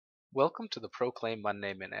Welcome to the Proclaim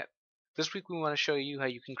Monday Minute. This week we want to show you how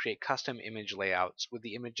you can create custom image layouts with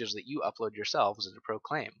the images that you upload yourselves into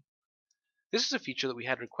Proclaim. This is a feature that we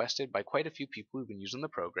had requested by quite a few people who've been using the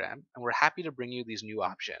program, and we're happy to bring you these new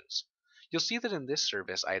options. You'll see that in this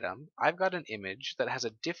service item, I've got an image that has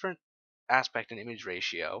a different aspect and image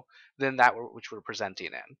ratio than that which we're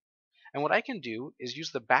presenting in. And what I can do is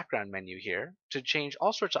use the background menu here to change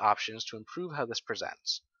all sorts of options to improve how this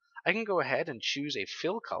presents. I can go ahead and choose a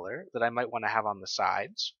fill color that I might want to have on the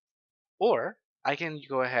sides, or I can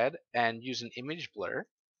go ahead and use an image blur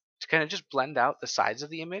to kind of just blend out the sides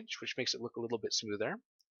of the image, which makes it look a little bit smoother.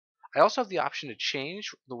 I also have the option to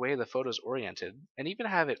change the way the photo is oriented and even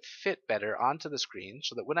have it fit better onto the screen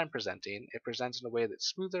so that when I'm presenting, it presents in a way that's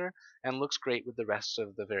smoother and looks great with the rest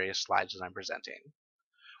of the various slides that I'm presenting.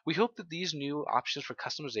 We hope that these new options for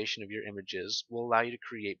customization of your images will allow you to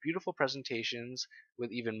create beautiful presentations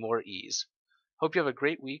with even more ease. Hope you have a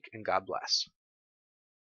great week and God bless.